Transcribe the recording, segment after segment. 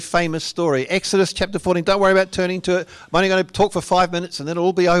famous story. Exodus chapter 14. Don't worry about turning to it. I'm only going to talk for 5 minutes and then it'll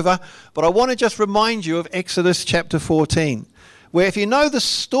all be over. But I want to just remind you of Exodus chapter 14, where if you know the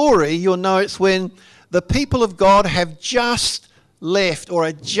story, you'll know it's when the people of God have just left or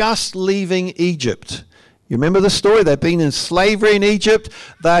are just leaving Egypt. You remember the story? They've been in slavery in Egypt.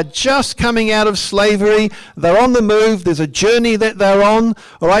 They're just coming out of slavery. They're on the move. There's a journey that they're on.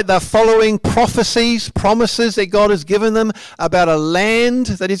 All right, they're following prophecies, promises that God has given them about a land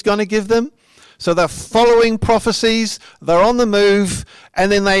that He's going to give them. So they're following prophecies. They're on the move.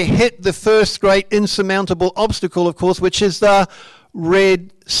 And then they hit the first great insurmountable obstacle, of course, which is the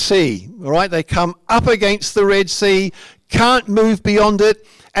Red Sea. All right, they come up against the Red Sea, can't move beyond it.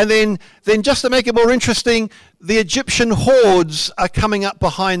 And then just to make it more interesting, the Egyptian hordes are coming up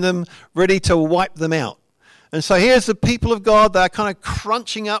behind them, ready to wipe them out. And so here's the people of God. They're kind of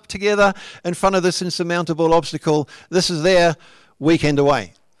crunching up together in front of this insurmountable obstacle. This is their weekend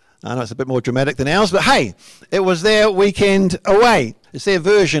away. I know it's a bit more dramatic than ours, but hey, it was their weekend away. It's their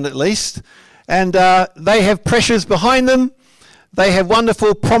version at least. And they have pressures behind them. They have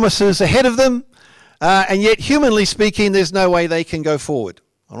wonderful promises ahead of them. And yet, humanly speaking, there's no way they can go forward.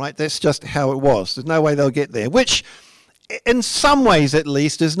 All right, that's just how it was. There's no way they'll get there, which in some ways at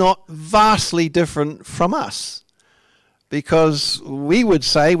least is not vastly different from us, because we would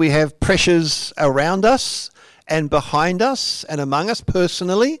say we have pressures around us and behind us and among us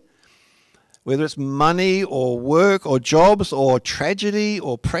personally, whether it's money or work or jobs or tragedy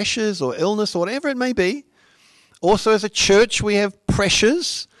or pressures or illness or whatever it may be. Also as a church we have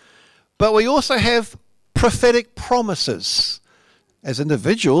pressures, but we also have prophetic promises. As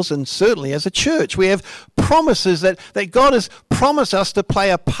individuals and certainly as a church, we have promises that God has promised us to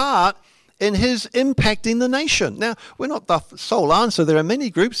play a part in His impacting the nation. Now, we're not the sole answer. There are many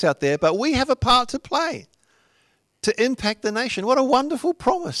groups out there, but we have a part to play to impact the nation. What a wonderful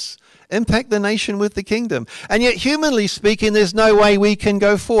promise. Impact the nation with the kingdom. And yet, humanly speaking, there's no way we can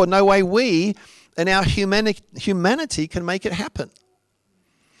go forward. No way we, in our humanity, can make it happen.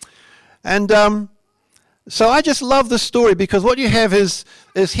 And so I just love this story, because what you have is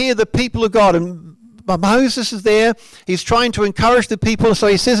here the people of God, and Moses is there. He's trying to encourage the people. So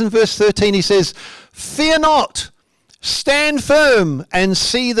he says in verse 13, he says, "Fear not, stand firm and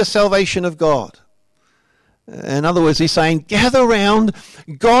see the salvation of God." In other words, he's saying, gather round.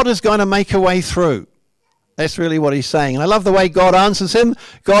 God is going to make a way through. That's really what he's saying. And I love the way God answers him.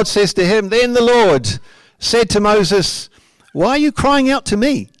 God says to him, "Then the Lord said to Moses, why are you crying out to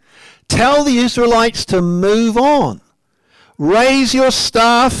me? Tell the Israelites to move on. Raise your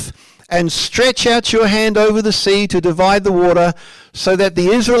staff and stretch out your hand over the sea to divide the water, so that the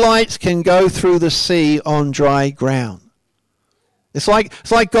Israelites can go through the sea on dry ground." It's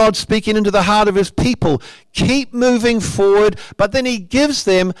like God speaking into the heart of His people. Keep moving forward, but then He gives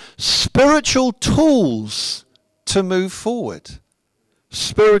them spiritual tools to move forward.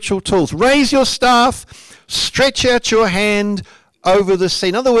 Spiritual tools. Raise your staff, stretch out your hand over the sea.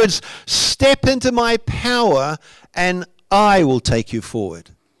 In other words, step into my power and I will take you forward.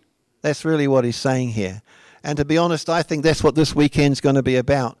 That's really what he's saying here. And to be honest, I think that's what this weekend's going to be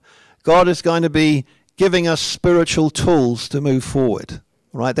about. God is going to be giving us spiritual tools to move forward.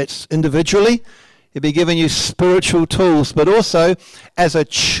 Right? That's individually. He'll be giving you spiritual tools, but also as a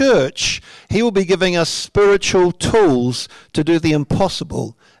church, He will be giving us spiritual tools to do the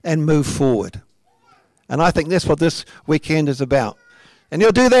impossible and move forward. And I think that's what this weekend is about. And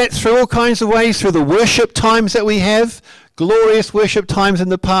He'll do that through all kinds of ways, through the worship times that we have, glorious worship times in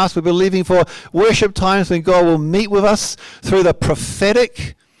the past. We're believing for worship times when God will meet with us, through the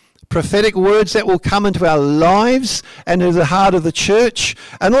prophetic words that will come into our lives and into the heart of the church,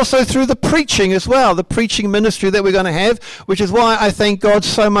 and also through the preaching as well, the preaching ministry that we're going to have, which is why I thank God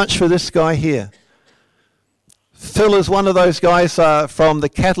so much for this guy here. Phil is one of those guys from the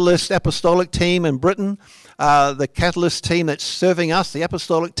Catalyst Apostolic team in Britain, the Catalyst team that's serving us, the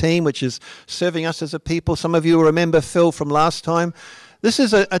Apostolic team, which is serving us as a people. Some of you will remember Phil from last time. This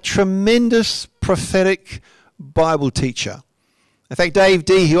is a tremendous prophetic Bible teacher. In fact, Dave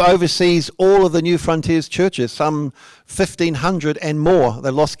D., who oversees all of the New Frontiers churches, some 1,500 and more,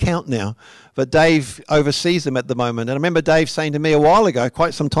 they've lost count now, but Dave oversees them at the moment. And I remember Dave saying to me a while ago,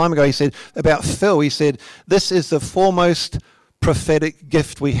 quite some time ago, he said about Phil, he said, "This is the foremost prophetic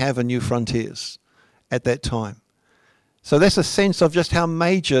gift we have in New Frontiers," at that time. So that's a sense of just how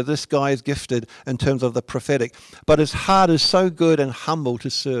major this guy is gifted in terms of the prophetic. But his heart is so good and humble to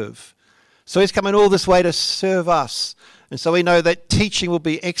serve. So he's coming all this way to serve us. And so we know that teaching will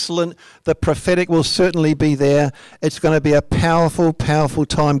be excellent. The prophetic will certainly be there. It's going to be a powerful, powerful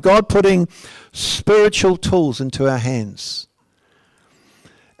time. God putting spiritual tools into our hands.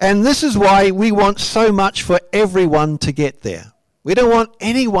 And this is why we want so much for everyone to get there. We don't want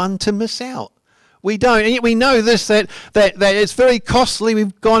anyone to miss out. We don't. And yet we know this, that it's very costly.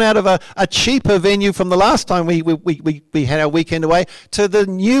 We've gone out of a cheaper venue from the last time we had our weekend away to the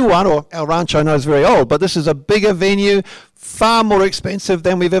new one, or our ranch I know is very old, but this is a bigger venue, far more expensive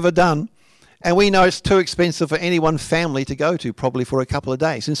than we've ever done. And we know it's too expensive for any one family to go to, probably for a couple of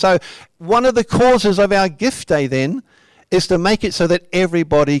days. And so one of the causes of our gift day then is to make it so that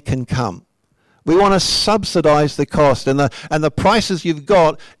everybody can come. We want to subsidize the cost, and the prices you've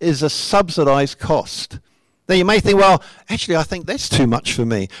got is a subsidized cost. Now you may think, well, actually I think that's too much for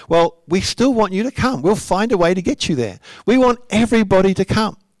me. Well, we still want you to come. We'll find a way to get you there. We want everybody to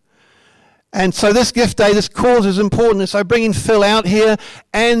come. And so this gift day, this cause is important. And so bringing Phil out here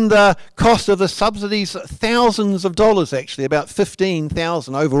and the cost of the subsidies, thousands of dollars actually, about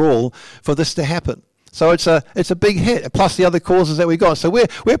 $15,000 overall for this to happen. So it's a big hit, plus the other causes that we got. So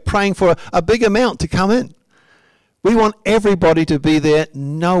we're praying for a big amount to come in. We want everybody to be there,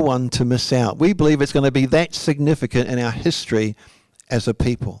 no one to miss out. We believe it's going to be that significant in our history as a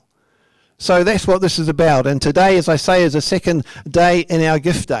people. So that's what this is about. And today, as I say, is the second day in our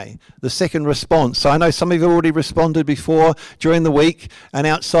gift day, the second response. So I know some of you have already responded before during the week and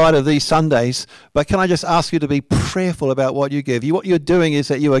outside of these Sundays, but can I just ask you to be prayerful about what you give? What you're doing is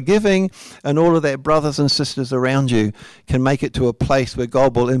that you are giving, and all of that brothers and sisters around you can make it to a place where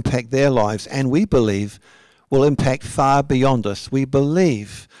God will impact their lives, and we believe will impact far beyond us. We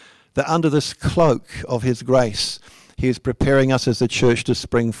believe that under this cloak of his grace, he is preparing us as a church to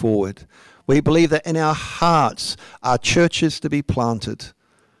spring forward. We believe that in our hearts are churches to be planted,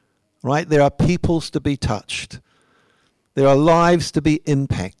 right? There are peoples to be touched. There are lives to be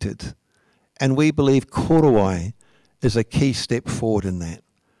impacted. And we believe Korowai is a key step forward in that.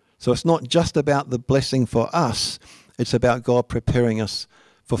 So it's not just about the blessing for us, it's about God preparing us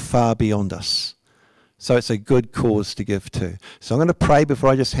for far beyond us. So it's a good cause to give to. So I'm going to pray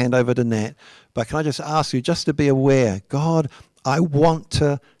before I just hand over to Nat. But can I just ask you just to be aware, God, I want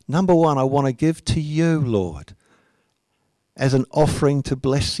to, number one, I want to give to you, Lord, as an offering to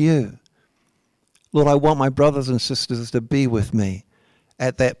bless you. Lord, I want my brothers and sisters to be with me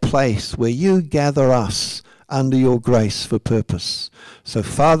at that place where you gather us under your grace for purpose. So,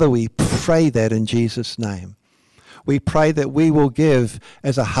 Father, we pray that in Jesus' name. We pray that we will give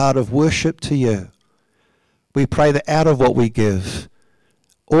as a heart of worship to you. We pray that out of what we give,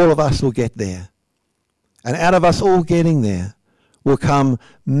 all of us will get there. And out of us all getting there will come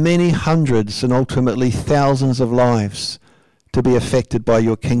many hundreds and ultimately thousands of lives to be affected by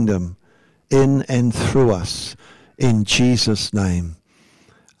your kingdom in and through us. In Jesus' name.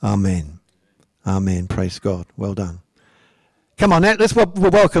 Amen. Amen. Praise God. Well done. Come on, Nat. Let's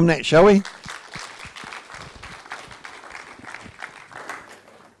welcome Nat, shall we?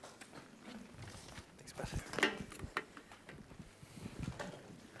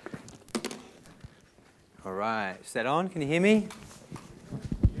 All right. Is that on? Can you hear me?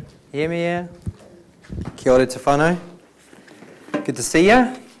 Hear me, yeah? Kia ora te whānau. Good to see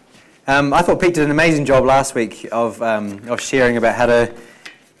you. I thought Pete did an amazing job last week of sharing about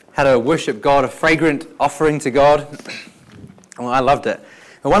how to worship God, a fragrant offering to God. Well, I loved it.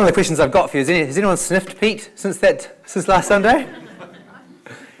 And one of the questions I've got for you is: has anyone sniffed Pete since last Sunday?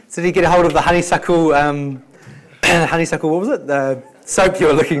 So did he get a hold of the honeysuckle? Honeysuckle, what was it? The soap you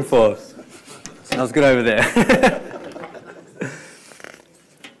were looking for. That was good over there.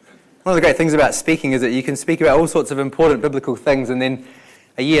 One of the great things about speaking is that you can speak about all sorts of important biblical things, and then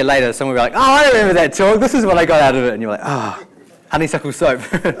a year later someone will be like, oh, I remember that talk, this is what I got out of it. And you're like, oh, honeysuckle soap.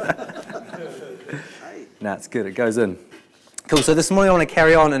 No, it's good, it goes in. Cool, so this morning I want to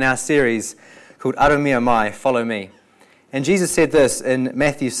carry on in our series called Aramia Mai, Follow Me. And Jesus said this in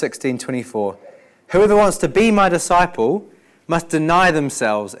Matthew 16:24, whoever wants to be my disciple must deny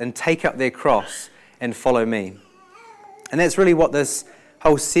themselves and take up their cross and follow me. And that's really what this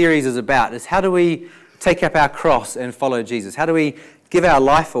whole series is about, is how do we take up our cross and follow Jesus? How do we give our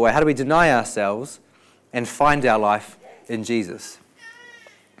life away? How do we deny ourselves and find our life in Jesus?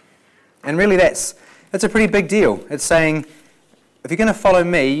 And really that's a pretty big deal. It's saying, if you're going to follow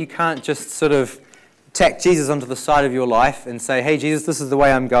me, you can't just sort of tack Jesus onto the side of your life and say, hey Jesus, this is the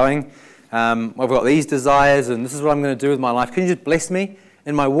way I'm going. I've got these desires and this is what I'm going to do with my life. Can you just bless me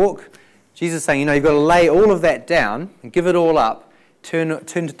in my walk? Jesus is saying, you've got to lay all of that down and give it all up, turn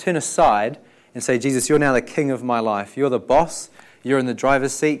aside and say, Jesus, you're now the king of my life. You're the boss. You're in the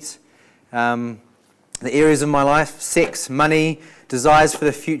driver's seat. The areas of my life, sex, money, desires for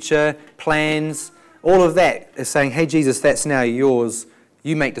the future, plans, all of that is saying, hey Jesus, that's now yours.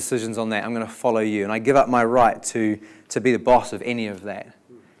 You make decisions on that. I'm going to follow you. And I give up my right to be the boss of any of that.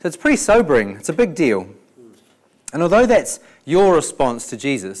 So it's pretty sobering. It's a big deal. And although that's your response to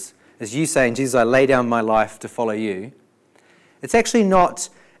Jesus, as you saying, Jesus, I lay down my life to follow you, it's actually not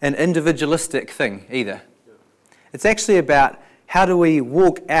an individualistic thing either. It's actually about how do we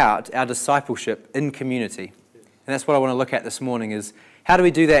walk out our discipleship in community. And that's what I want to look at this morning is how do we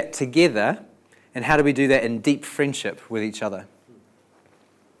do that together and how do we do that in deep friendship with each other.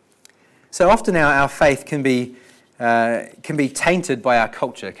 So often our faith can be tainted by our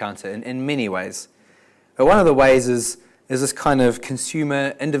culture, can't it, in many ways. But one of the ways is this kind of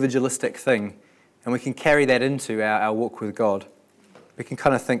consumer, individualistic thing, and we can carry that into our walk with God. We can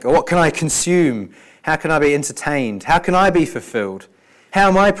kind of think, oh, what can I consume? How can I be entertained? How can I be fulfilled? How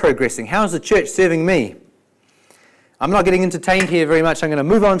am I progressing? How is the church serving me? I'm not getting entertained here very much. I'm going to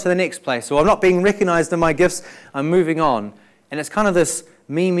move on to the next place. Or I'm not being recognized in my gifts. I'm moving on. And it's kind of this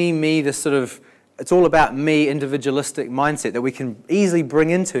me, this sort of, it's all about me, individualistic mindset that we can easily bring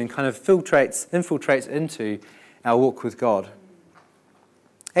into and kind of infiltrates into our walk with God.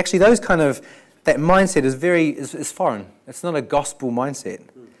 Actually, that mindset is foreign. It's not a gospel mindset.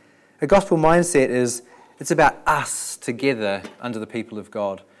 A gospel mindset it's about us together under the people of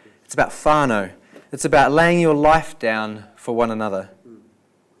God. It's about whānau. It's about laying your life down for one another.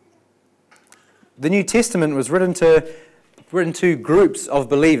 The New Testament was written to groups of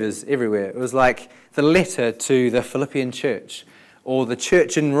believers everywhere. It was like the letter to the Philippian church or the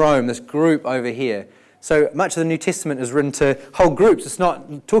church in Rome, this group over here. So much of the New Testament is written to whole groups. It's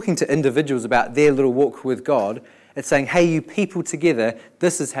not talking to individuals about their little walk with God. It's saying, hey, you people together,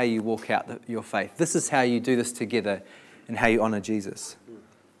 this is how you walk out your faith. This is how you do this together and how you honour Jesus.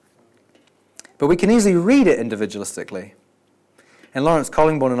 But we can easily read it individualistically. And Lawrence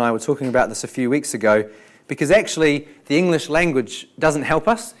Collingborn and I were talking about this a few weeks ago because actually the English language doesn't help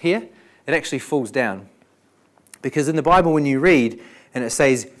us here. It actually falls down. Because in the Bible when you read and it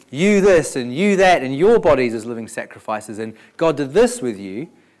says, you this and you that and your bodies as living sacrifices and God did this with you,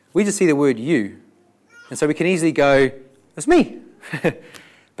 we just see the word you. And so we can easily go, it's me.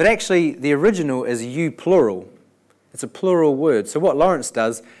 But actually the original is you plural. It's a plural word. So what Lawrence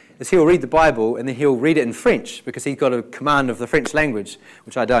does is he'll read the Bible and then he'll read it in French because he's got a command of the French language,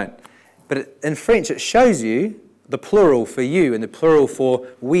 which I don't. But in French it shows you the plural for you and the plural for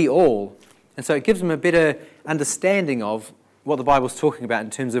we all. And so it gives them a better understanding of what the Bible's talking about in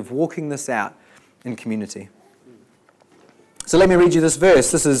terms of walking this out in community. So let me read you this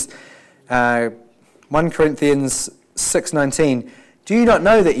verse. This is 1 Corinthians 6:19. Do you not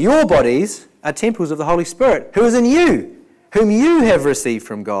know that your bodies are temples of the Holy Spirit, who is in you, whom you have received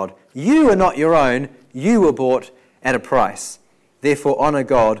from God? You are not your own. You were bought at a price. Therefore, honor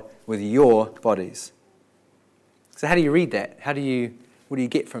God with your bodies. So how do you read that? What do you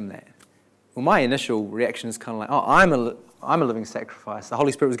get from that? Well, my initial reaction is kind of like, oh, I'm a living sacrifice. The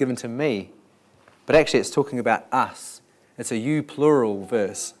Holy Spirit was given to me. But actually, it's talking about us. It's a you plural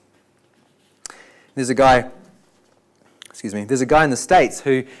verse. There's a guy in the States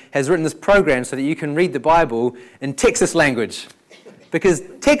who has written this program so that you can read the Bible in Texas language. Because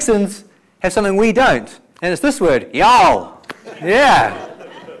Texans have something we don't. And it's this word, y'all. Yeah.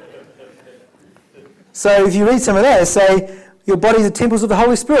 So if you read some of that, say, your bodies are temples of the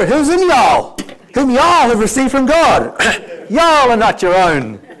Holy Spirit. Who's in y'all? Whom y'all have received from God. Y'all are not your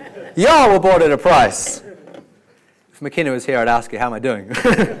own. Y'all were bought at a price. If McKenna was here, I'd ask her, how am I doing?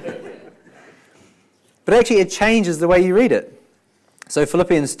 But actually, it changes the way you read it. So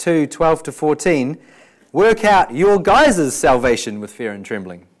Philippians 2:12-14, work out your guys' salvation with fear and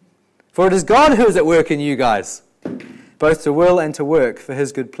trembling. For it is God who is at work in you guys, both to will and to work for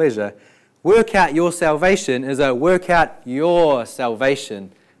his good pleasure. Work out your salvation is a work out your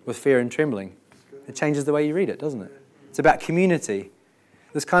salvation with fear and trembling. It changes the way you read it, doesn't it? It's about community.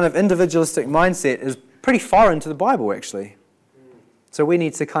 This kind of individualistic mindset is pretty foreign to the Bible, actually. So we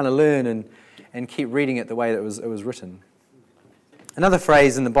need to kind of learn and keep reading it the way that it was written. Another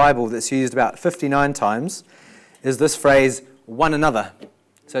phrase in the Bible that's used about 59 times is this phrase, one another.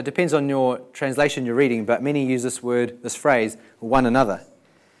 So it depends on your translation you're reading, but many use this phrase, one another.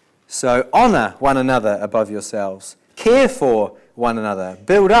 So honor one another above yourselves. Care for one another.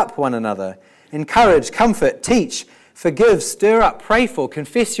 Build up one another. Encourage, comfort, teach, forgive, stir up, pray for,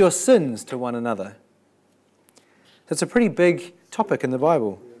 confess your sins to one another. That's a pretty big topic in the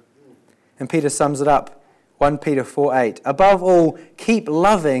Bible. And Peter sums it up, 1 Peter 4:8. Above all, keep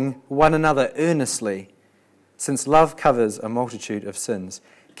loving one another earnestly, since love covers a multitude of sins.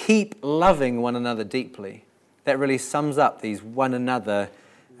 Keep loving one another deeply. That really sums up these one another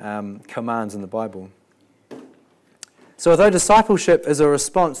commands in the Bible. So although discipleship is a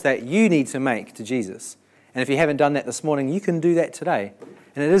response that you need to make to Jesus, and if you haven't done that this morning, you can do that today.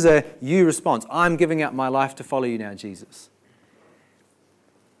 And it is a you response. I'm giving up my life to follow you now, Jesus.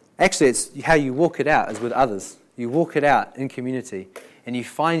 Actually, it's how you walk it out is with others. You walk it out in community, and you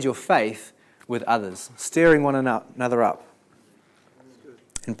find your faith with others, stirring one another up,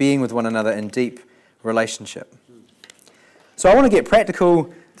 and being with one another in deep relationship. So I want to get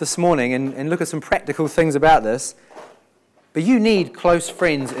practical this morning and look at some practical things about this. But you need close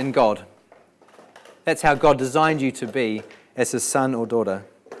friends in God. That's how God designed you to be as His son or daughter.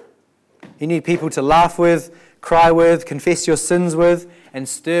 You need people to laugh with, cry with, confess your sins with, and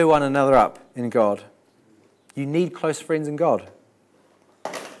stir one another up in God. You need close friends in God.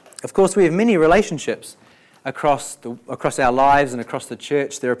 Of course, we have many relationships across our lives and across the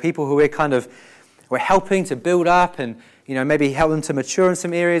church. There are people who we're helping to build up and maybe help them to mature in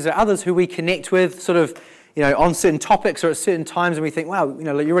some areas. There are others who we connect with sort of on certain topics or at certain times, and we think, wow,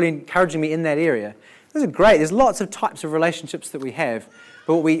 you're really encouraging me in that area. Those are great. There's lots of types of relationships that we have.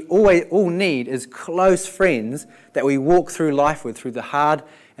 But what we all need is close friends that we walk through life with, through the hard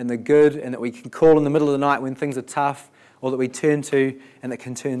and the good, and that we can call in the middle of the night when things are tough, or that we turn to, and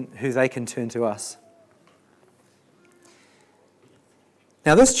who they can turn to us.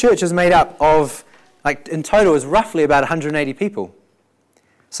 Now, this church is made up of, in total, is roughly about 180 people.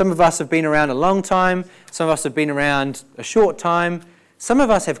 Some of us have been around a long time. Some of us have been around a short time. Some of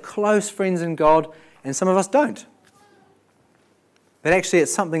us have close friends in God, and some of us don't. But actually,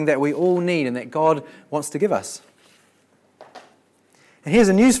 it's something that we all need and that God wants to give us. And here's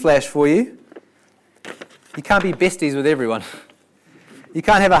a news flash for you. You can't be besties with everyone. You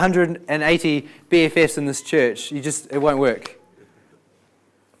can't have 180 BFFs in this church. It won't work.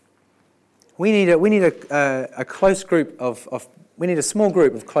 We need a close group we need a small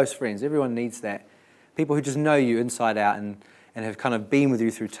group of close friends. Everyone needs that. People who just know you inside out and have kind of been with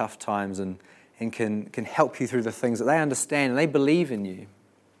you through tough times and can help you through the things that they understand and they believe in you.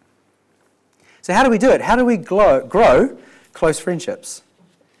 So how do we do it? How do we grow close friendships?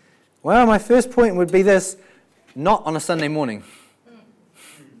 Well, my first point would be this: not on a Sunday morning.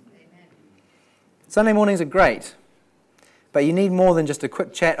 Sunday mornings are great, but you need more than just a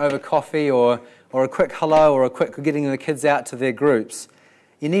quick chat over coffee or a quick hello or a quick getting the kids out to their groups.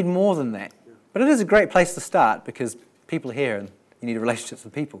 You need more than that. But it is a great place to start because people are here and you need relationships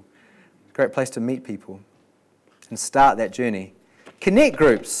with people. A great place to meet people and start that journey. Connect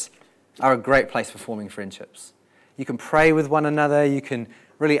groups are a great place for forming friendships. You can pray with one another. You can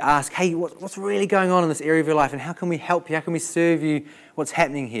really ask, hey, what's really going on in this area of your life and how can we help you? How can we serve you? What's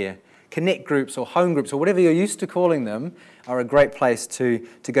happening here? Connect groups or home groups or whatever you're used to calling them are a great place to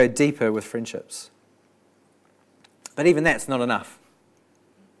go deeper with friendships. But even that's not enough.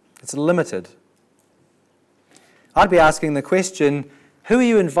 It's limited. I'd be asking the question, who are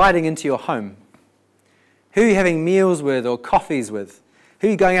you inviting into your home? Who are you having meals with or coffees with? Who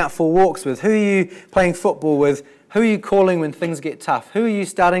are you going out for walks with? Who are you playing football with? Who are you calling when things get tough? Who are you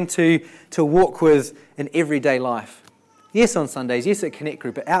starting to walk with in everyday life? Yes, on Sundays, yes, at Connect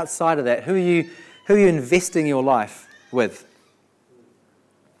Group, but outside of that, who are you investing your life with?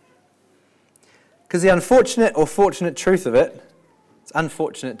 Because the unfortunate or fortunate truth of it, it's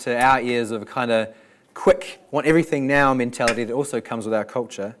unfortunate to our ears of a kind of quick, want everything now mentality that also comes with our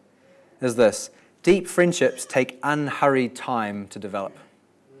culture, is this: deep friendships take unhurried time to develop.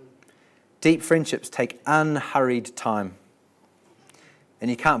 Deep friendships take unhurried time. And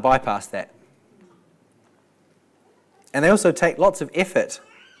you can't bypass that. And they also take lots of effort.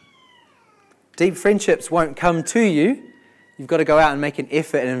 Deep friendships won't come to you. You've got to go out and make an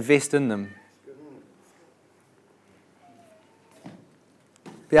effort and invest in them.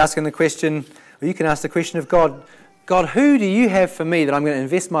 Be asking the question, or you can ask the question of God, God, who do you have for me that I'm going to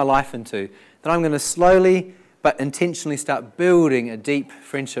invest my life into, that I'm going to slowly but intentionally start building a deep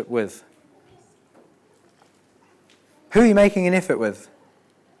friendship with? Who are you making an effort with?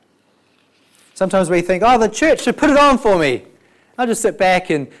 Sometimes we think, the church should put it on for me. I'll just sit back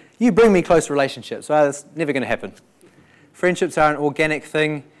and you bring me close relationships. Well, that's never going to happen. Friendships are an organic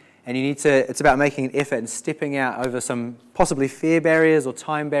thing, and it's about making an effort and stepping out over some possibly fear barriers or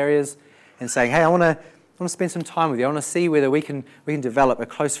time barriers and saying, hey, I want to spend some time with you. I want to see whether we can develop a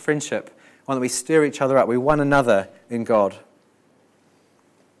close friendship, one that we stir each other up with one another in God.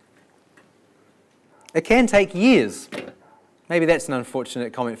 It can take years. Maybe that's an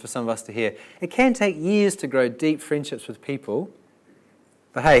unfortunate comment for some of us to hear. It can take years to grow deep friendships with people.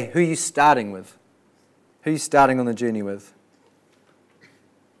 But hey, who are you starting with? Who are you starting on the journey with?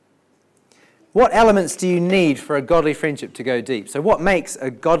 What elements do you need for a godly friendship to go deep? So what makes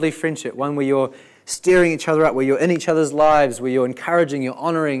a godly friendship one where you're stirring each other up, where you're in each other's lives, where you're encouraging, you're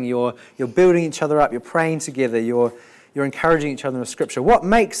honouring, you're building each other up, you're praying together, you're You're encouraging each other in Scripture. What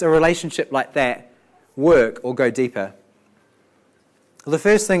makes a relationship like that work or go deeper? Well, the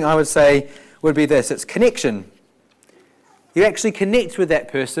first thing I would say would be this. It's connection. You actually connect with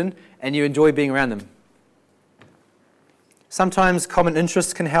that person and you enjoy being around them. Sometimes common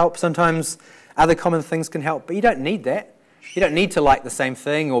interests can help. Sometimes other common things can help. But you don't need that. You don't need to like the same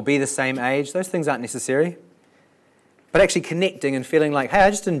thing or be the same age. Those things aren't necessary. But actually connecting and feeling like, hey, I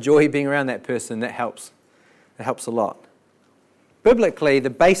just enjoy being around that person, that helps. It helps a lot. Biblically, the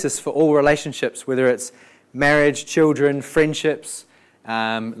basis for all relationships, whether it's marriage, children, friendships,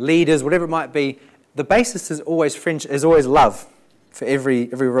 leaders, whatever it might be, the basis is always love for every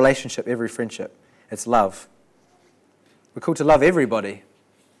relationship, every friendship. It's love. We're called to love everybody.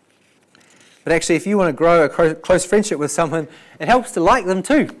 But actually, if you want to grow a close friendship with someone, it helps to like them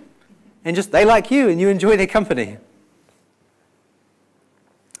too. And just they like you and you enjoy their company.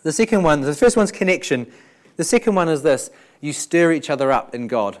 The first one's connection. The second one is this. You stir each other up in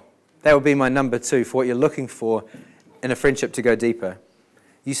God. That would be my number 2 for what you're looking for in a friendship to go deeper.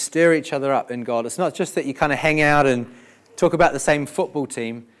 You stir each other up in God. It's not just that you kind of hang out and talk about the same football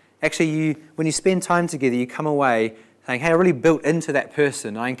team. Actually, when you spend time together, you come away saying, hey, I really built into that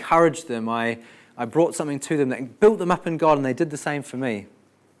person. I encouraged them. I brought something to them that built them up in God, and they did the same for me.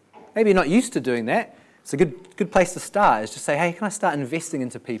 Maybe you're not used to doing that. It's a good place to start, is just say, hey, can I start investing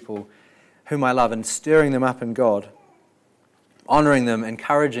into people whom I love and stirring them up in God, honouring them,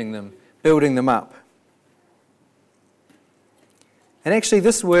 encouraging them, building them up. And actually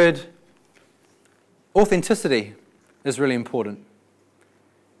this word, authenticity, is really important.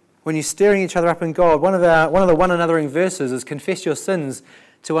 When you're stirring each other up in God, one of the one anothering verses is confess your sins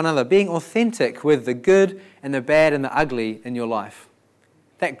to one another, being authentic with the good and the bad and the ugly in your life.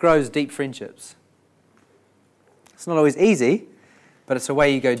 That grows deep friendships. It's not always easy, but it's a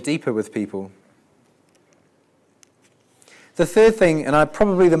way you go deeper with people. The third thing, and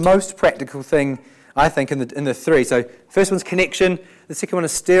probably the most practical thing, I think, in the three. So first one's connection. The second one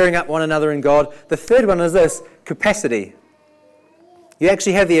is stirring up one another in God. The third one is this, capacity. You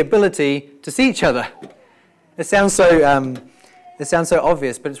actually have the ability to see each other. It sounds so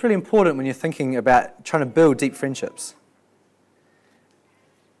obvious, but it's really important when you're thinking about trying to build deep friendships.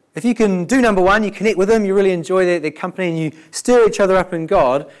 If you can do number one, you connect with them, you really enjoy their company, and you stir each other up in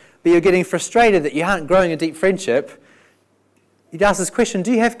God, but you're getting frustrated that you aren't growing a deep friendship, you'd ask this question,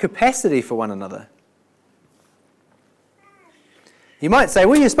 do you have capacity for one another? You might say,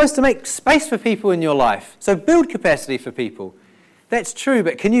 well, you're supposed to make space for people in your life, so build capacity for people. That's true,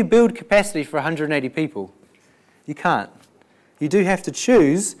 but can you build capacity for 180 people? You can't. You do have to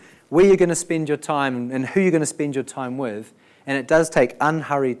choose where you're going to spend your time and who you're going to spend your time with, and it does take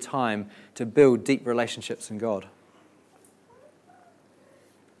unhurried time to build deep relationships in God.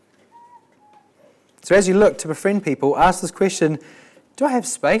 So as you look to befriend people, ask this question, do I have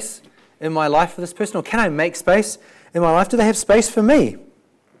space in my life for this person, or can I make space in my life? Do they have space for me?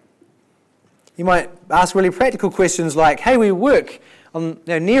 You might ask really practical questions like, hey, we work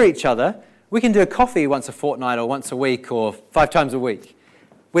near each other. We can do a coffee once a fortnight or once a week or 5 times a week.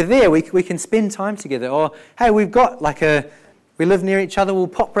 We're there. We can spend time together. Or, hey, we live near each other. We'll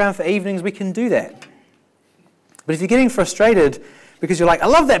pop around for evenings. We can do that. But if you're getting frustrated because you're like, I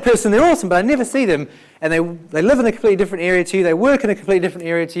love that person. They're awesome, but I never see them. And they live in a completely different area to you. They work in a completely different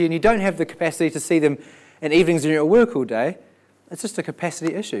area to you. And you don't have the capacity to see them in evenings when you're at work all day. It's just a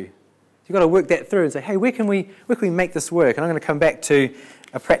capacity issue. You've got to work that through and say, hey, where can we make this work? And I'm going to come back to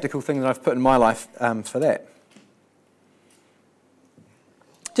a practical thing that I've put in my life for that.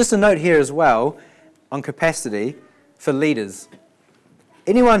 Just a note here as well on capacity for leaders.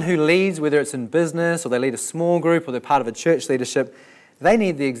 Anyone who leads, whether it's in business or they lead a small group or they're part of a church leadership, they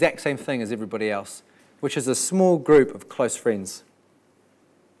need the exact same thing as everybody else, which is a small group of close friends.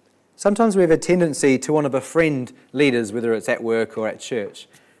 Sometimes we have a tendency to want to befriend leaders, whether it's at work or at church.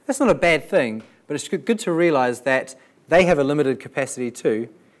 That's not a bad thing, but it's good to realize that they have a limited capacity too.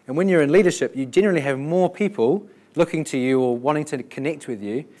 And when you're in leadership, you generally have more people looking to you or wanting to connect with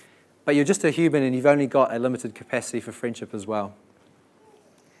you, but you're just a human and you've only got a limited capacity for friendship as well.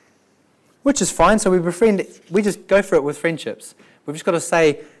 Which is fine, so we just go for it with friendships. We've just got to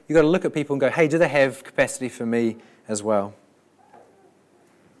say, you've got to look at people and go, hey, do they have capacity for me as well?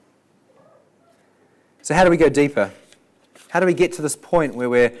 So how do we go deeper? How do we get to this point where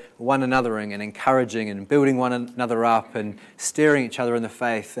we're one anothering and encouraging and building one another up and stirring each other in the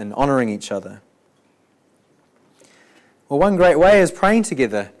faith and honouring each other? Well, one great way is praying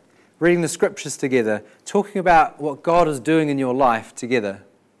together, reading the scriptures together, talking about what God is doing in your life together.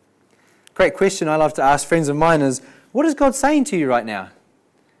 Great question I love to ask friends of mine is, what is God saying to you right now?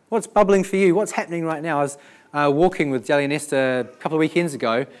 What's bubbling for you? What's happening right now? I walking with Jelly and Esther a couple of weekends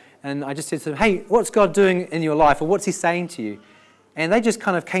ago, and I just said to them, hey, what's God doing in your life, or what's he saying to you? And they just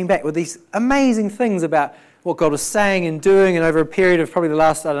kind of came back with these amazing things about what God was saying and doing, and over a period of probably the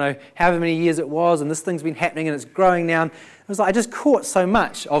last, I don't know, however many years it was, and this thing's been happening and it's growing now. And it was like I just caught so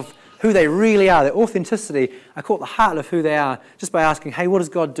much of who they really are, their authenticity. I caught the heart of who they are just by asking, hey, what is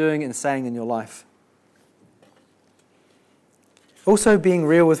God doing and saying in your life? Also being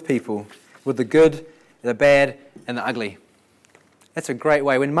real with people, with the good, the bad, and the ugly. That's a great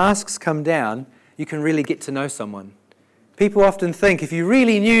way. When masks come down, you can really get to know someone. People often think, if you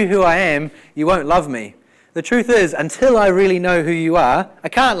really knew who I am, you won't love me. The truth is, until I really know who you are, I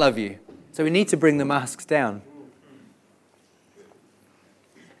can't love you. So we need to bring the masks down.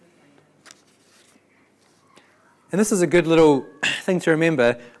 And this is a good little thing to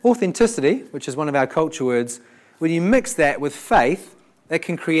remember. Authenticity, which is one of our culture words, when you mix that with faith, that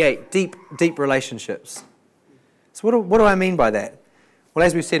can create deep, deep relationships. So what do I mean by that? Well,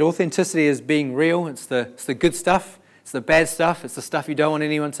 as we've said, authenticity is being real. It's the good stuff. It's the bad stuff. It's the stuff you don't want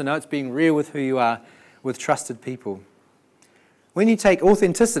anyone to know. It's being real with who you are, with trusted people. When you take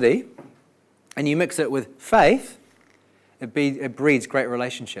authenticity and you mix it with faith, it breeds great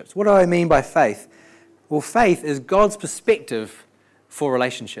relationships. What do I mean by faith? Well, faith is God's perspective for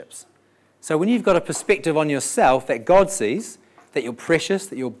relationships. So when you've got a perspective on yourself that God sees, that you're precious,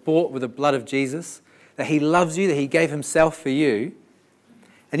 that you're bought with the blood of Jesus, that he loves you, that he gave himself for you,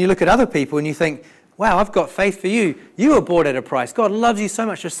 and you look at other people and you think, wow, I've got faith for you. You were bought at a price. God loves you so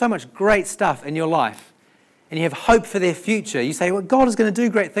much. There's so much great stuff in your life. And you have hope for their future. You say, well, God is going to do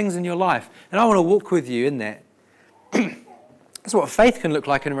great things in your life, and I want to walk with you in that. That's what faith can look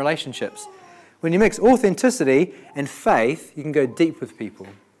like in relationships. When you mix authenticity and faith, you can go deep with people.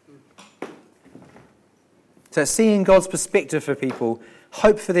 So seeing God's perspective for people,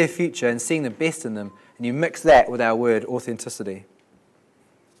 hope for their future, and seeing the best in them, and you mix that with our word, authenticity.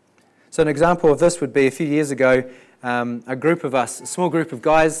 So an example of this would be a few years ago, a group of us, a small group of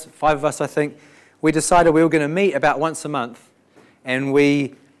guys, 5 of us I think, we decided we were going to meet about once a month, and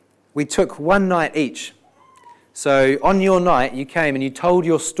we took one night each. So on your night, you came and you told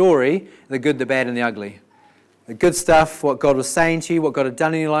your story, the good, the bad, and the ugly. The good stuff, what God was saying to you, what God had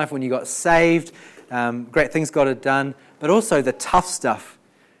done in your life when you got saved, great things God had done, but also the tough stuff.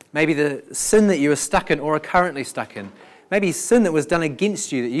 Maybe the sin that you were stuck in or are currently stuck in. Maybe sin that was done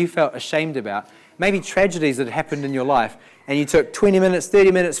against you that you felt ashamed about. Maybe tragedies that had happened in your life. And you took 20 minutes,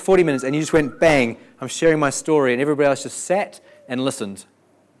 30 minutes, 40 minutes, and you just went, bang, I'm sharing my story. And everybody else just sat and listened.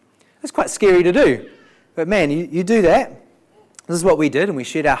 That's quite scary to do. But man, you do that. This is what we did. And we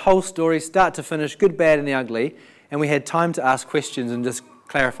shared our whole story, start to finish, good, bad, and the ugly. And we had time to ask questions and just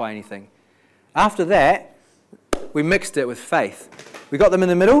clarify anything. After that, we mixed it with faith. We got them in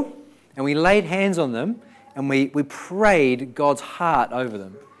the middle, and we laid hands on them, and we prayed God's heart over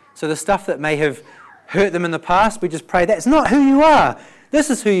them. So the stuff that may have hurt them in the past, we just prayed, that's not who you are. This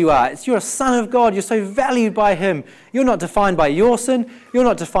is who you are. You're a son of God. You're so valued by him. You're not defined by your sin. You're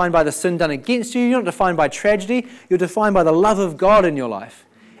not defined by the sin done against you. You're not defined by tragedy. You're defined by the love of God in your life.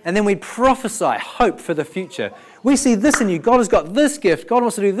 And then we prophesy hope for the future. We see this in you. God has got this gift. God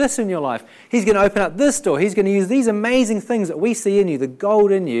wants to do this in your life. He's going to open up this door. He's going to use these amazing things that we see in you, the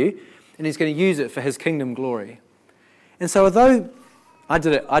gold in you, and he's going to use it for his kingdom glory. And so although I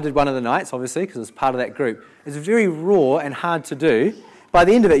did one of the nights, obviously, because I was part of that group, it's very raw and hard to do. By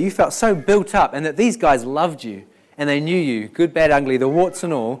the end of it, you felt so built up and that these guys loved you and they knew you, good, bad, ugly, the warts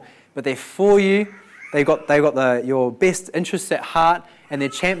and all, but they're for you. They've got your best interests at heart, and they're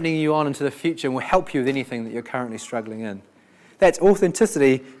championing you on into the future and will help you with anything that you're currently struggling in. That's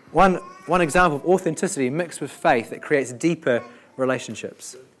authenticity, one example of authenticity mixed with faith that creates deeper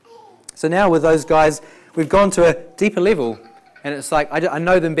relationships. So now with those guys, we've gone to a deeper level, and it's like I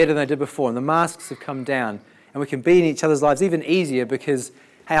know them better than I did before, and the masks have come down, and we can be in each other's lives even easier because,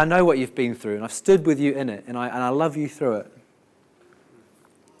 hey, I know what you've been through, and I've stood with you in it, and I love you through it.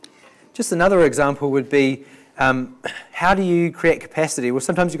 Just another example would be, how do you create capacity? Well,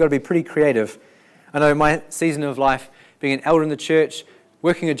 sometimes you've got to be pretty creative. I know my season of life, being an elder in the church,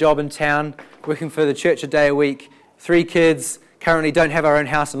 working a job in town, working for the church a day a week, 3 kids, currently don't have our own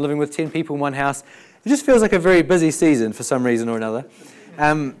house and living with 10 people in one house. It just feels like a very busy season for some reason or another.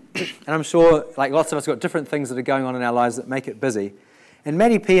 And I'm sure like lots of us got different things that are going on in our lives that make it busy. And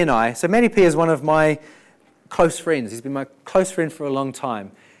Matty P and I, so Matty P is one of my close friends. He's been my close friend for a long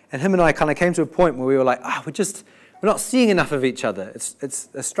time. And him and I kind of came to a point where we were like, we're not seeing enough of each other. It's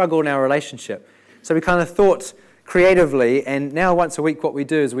a struggle in our relationship. So we kind of thought creatively, and now once a week what we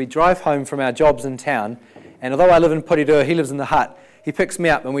do is we drive home from our jobs in town, and although I live in Porirua, he lives in the hut, he picks me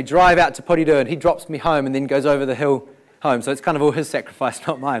up and we drive out to Porirua and he drops me home and then goes over the hill home. So it's kind of all his sacrifice,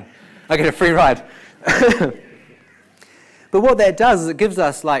 not mine. I get a free ride. But what that does is it gives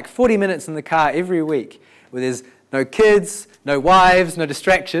us like 40 minutes in the car every week where there's no kids, no wives, no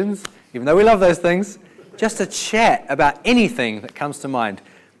distractions, even though we love those things, just to chat about anything that comes to mind.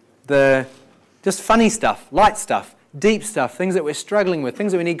 Just funny stuff, light stuff, deep stuff, things that we're struggling with,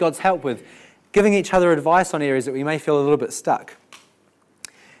 things that we need God's help with, giving each other advice on areas that we may feel a little bit stuck.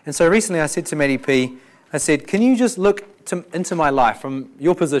 And so recently I said to Maddie P, I said, can you just look into my life from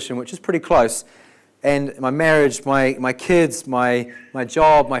your position, which is pretty close, and my marriage, my kids, my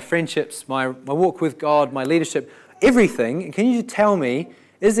job, my friendships, my walk with God, my leadership, everything, and can you tell me,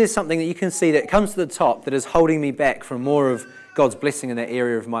 is there something that you can see that comes to the top that is holding me back from more of God's blessing in that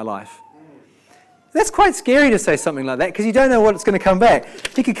area of my life? That's quite scary to say something like that because you don't know what's going to come back.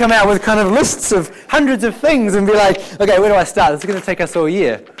 You could come out with kind of lists of hundreds of things and be like, okay, where do I start? This is going to take us all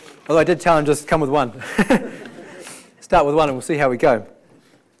year. Although I did tell him just come with one. Start with one and we'll see how we go.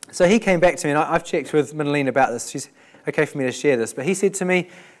 So he came back to me, and I've checked with Minalene about this. She's okay for me to share this. But he said to me,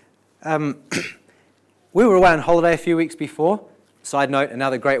 we were away on holiday a few weeks before. Side note,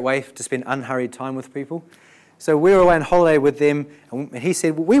 another great way to spend unhurried time with people. So we were away on holiday with them, and he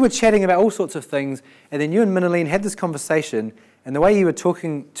said, we were chatting about all sorts of things, and then you and Minalene had this conversation, and the way you were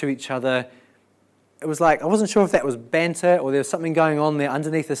talking to each other, it was like, I wasn't sure if that was banter or there was something going on there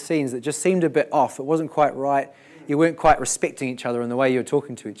underneath the scenes that just seemed a bit off. It wasn't quite right. You weren't quite respecting each other in the way you were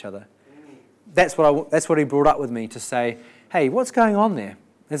talking to each other. That's what he brought up with me to say, hey, what's going on there?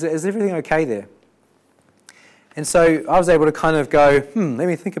 Is everything okay there? And so I was able to kind of go, let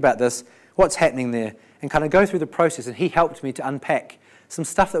me think about this. What's happening there? And kind of go through the process. And he helped me to unpack some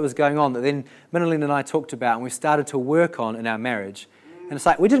stuff that was going on that then Minalene and I talked about and we started to work on in our marriage. And it's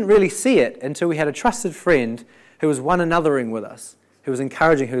like we didn't really see it until we had a trusted friend who was one anothering with us, who was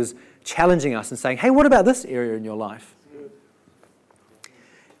encouraging, who was challenging us and saying, hey, what about this area in your life?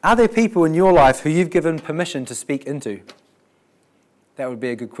 Are there people in your life who you've given permission to speak into? That would be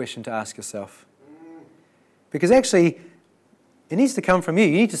a good question to ask yourself. Because actually, it needs to come from you.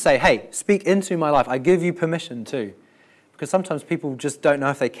 You need to say, hey, speak into my life. I give you permission to. Because sometimes people just don't know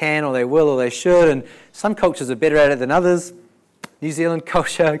if they can or they will or they should. And some cultures are better at it than others. New Zealand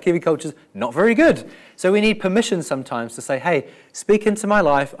culture, Kiwi culture, not very good. So we need permission sometimes to say, hey, speak into my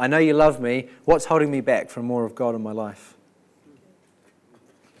life. I know you love me. What's holding me back from more of God in my life?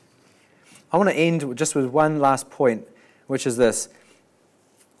 I want to end just with one last point, which is this.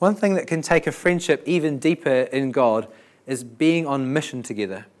 One thing that can take a friendship even deeper in God is being on mission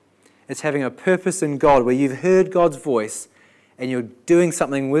together. It's having a purpose in God where you've heard God's voice and you're doing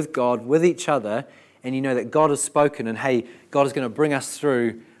something with God, with each other, and you know that God has spoken and, hey, God is going to bring us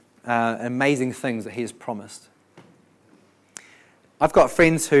through amazing things that He has promised. I've got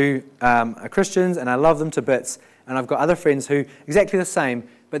friends who are Christians and I love them to bits, and I've got other friends who exactly the same,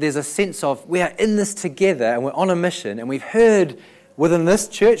 but there's a sense of we are in this together and we're on a mission and we've heard within this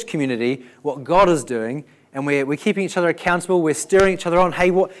church community what God is doing, and we're keeping each other accountable, we're stirring each other on, hey,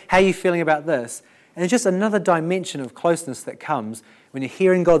 how are you feeling about this? And there's just another dimension of closeness that comes when you're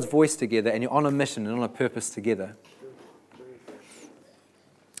hearing God's voice together and you're on a mission and on a purpose together.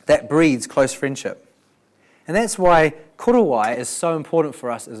 That breeds close friendship. And that's why Korowai is so important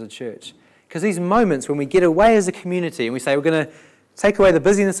for us as a church. Because these moments when we get away as a community and we say we're going to take away the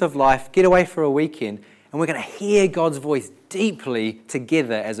busyness of life, get away for a weekend, and we're going to hear God's voice deeply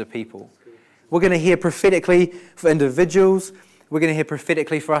together as a people. We're going to hear prophetically for individuals. We're going to hear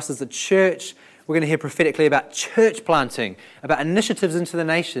prophetically for us as a church. We're going to hear prophetically about church planting, about initiatives into the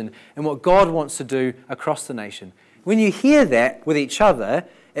nation, and what God wants to do across the nation. When you hear that with each other,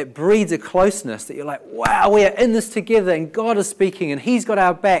 it breeds a closeness that you're like, wow, we are in this together, and God is speaking, and He's got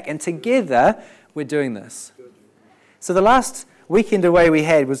our back, and together we're doing this. So the last weekend away we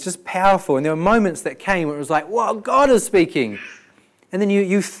had was just powerful, and there were moments that came where it was like, wow, God is speaking. And then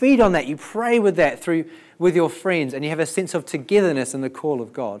you feed on that, you pray with that with your friends, and you have a sense of togetherness in the call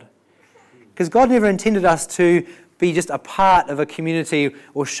of God. Because God never intended us to be just a part of a community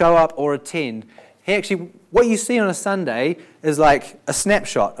or show up or attend. He actually, what you see on a Sunday is like a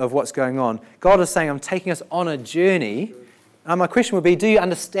snapshot of what's going on. God is saying, I'm taking us on a journey. And my question would be, do you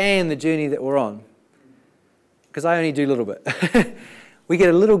understand the journey that we're on? Because I only do a little bit. We get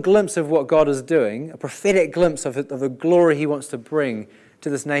a little glimpse of what God is doing, a prophetic glimpse of the glory He wants to bring to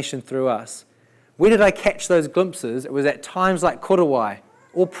this nation through us. Where did I catch those glimpses? It was at times like Korowai,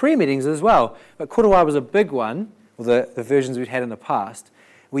 or prayer meetings as well. But Korowai was a big one, or the versions we'd had in the past,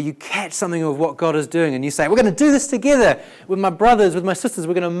 where you catch something of what God is doing and you say, we're going to do this together with my brothers, with my sisters.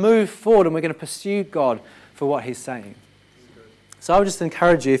 We're going to move forward and we're going to pursue God for what He's saying. So I would just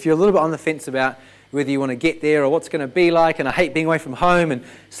encourage you, if you're a little bit on the fence about whether you want to get there or what's going to be like, and I hate being away from home and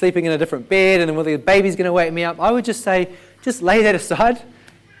sleeping in a different bed and whether the baby's going to wake me up, I would just say, just lay that aside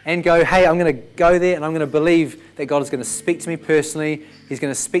and go, hey, I'm going to go there and I'm going to believe that God is going to speak to me personally. He's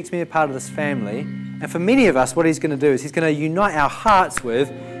going to speak to me as part of this family. And for many of us, what He's going to do is He's going to unite our hearts with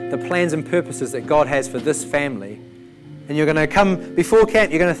the plans and purposes that God has for this family. And you're going to come before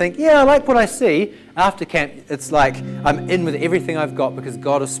camp, you're going to think, yeah, I like what I see. After camp, it's like I'm in with everything I've got because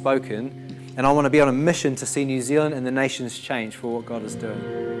God has spoken. And I want to be on a mission to see New Zealand and the nations change for what God is doing.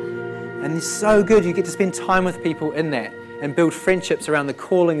 And it's so good. You get to spend time with people in that and build friendships around the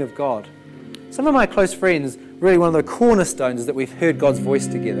calling of God. Some of my close friends, really one of the cornerstones is that we've heard God's voice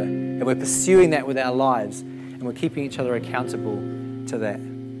together and we're pursuing that with our lives and we're keeping each other accountable to that.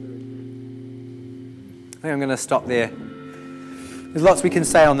 I think I'm going to stop there. There's lots we can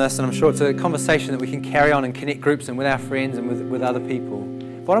say on this, and I'm sure it's a conversation that we can carry on in connect groups and with our friends and with other people.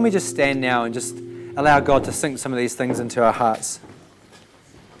 Why don't we just stand now and just allow God to sink some of these things into our hearts?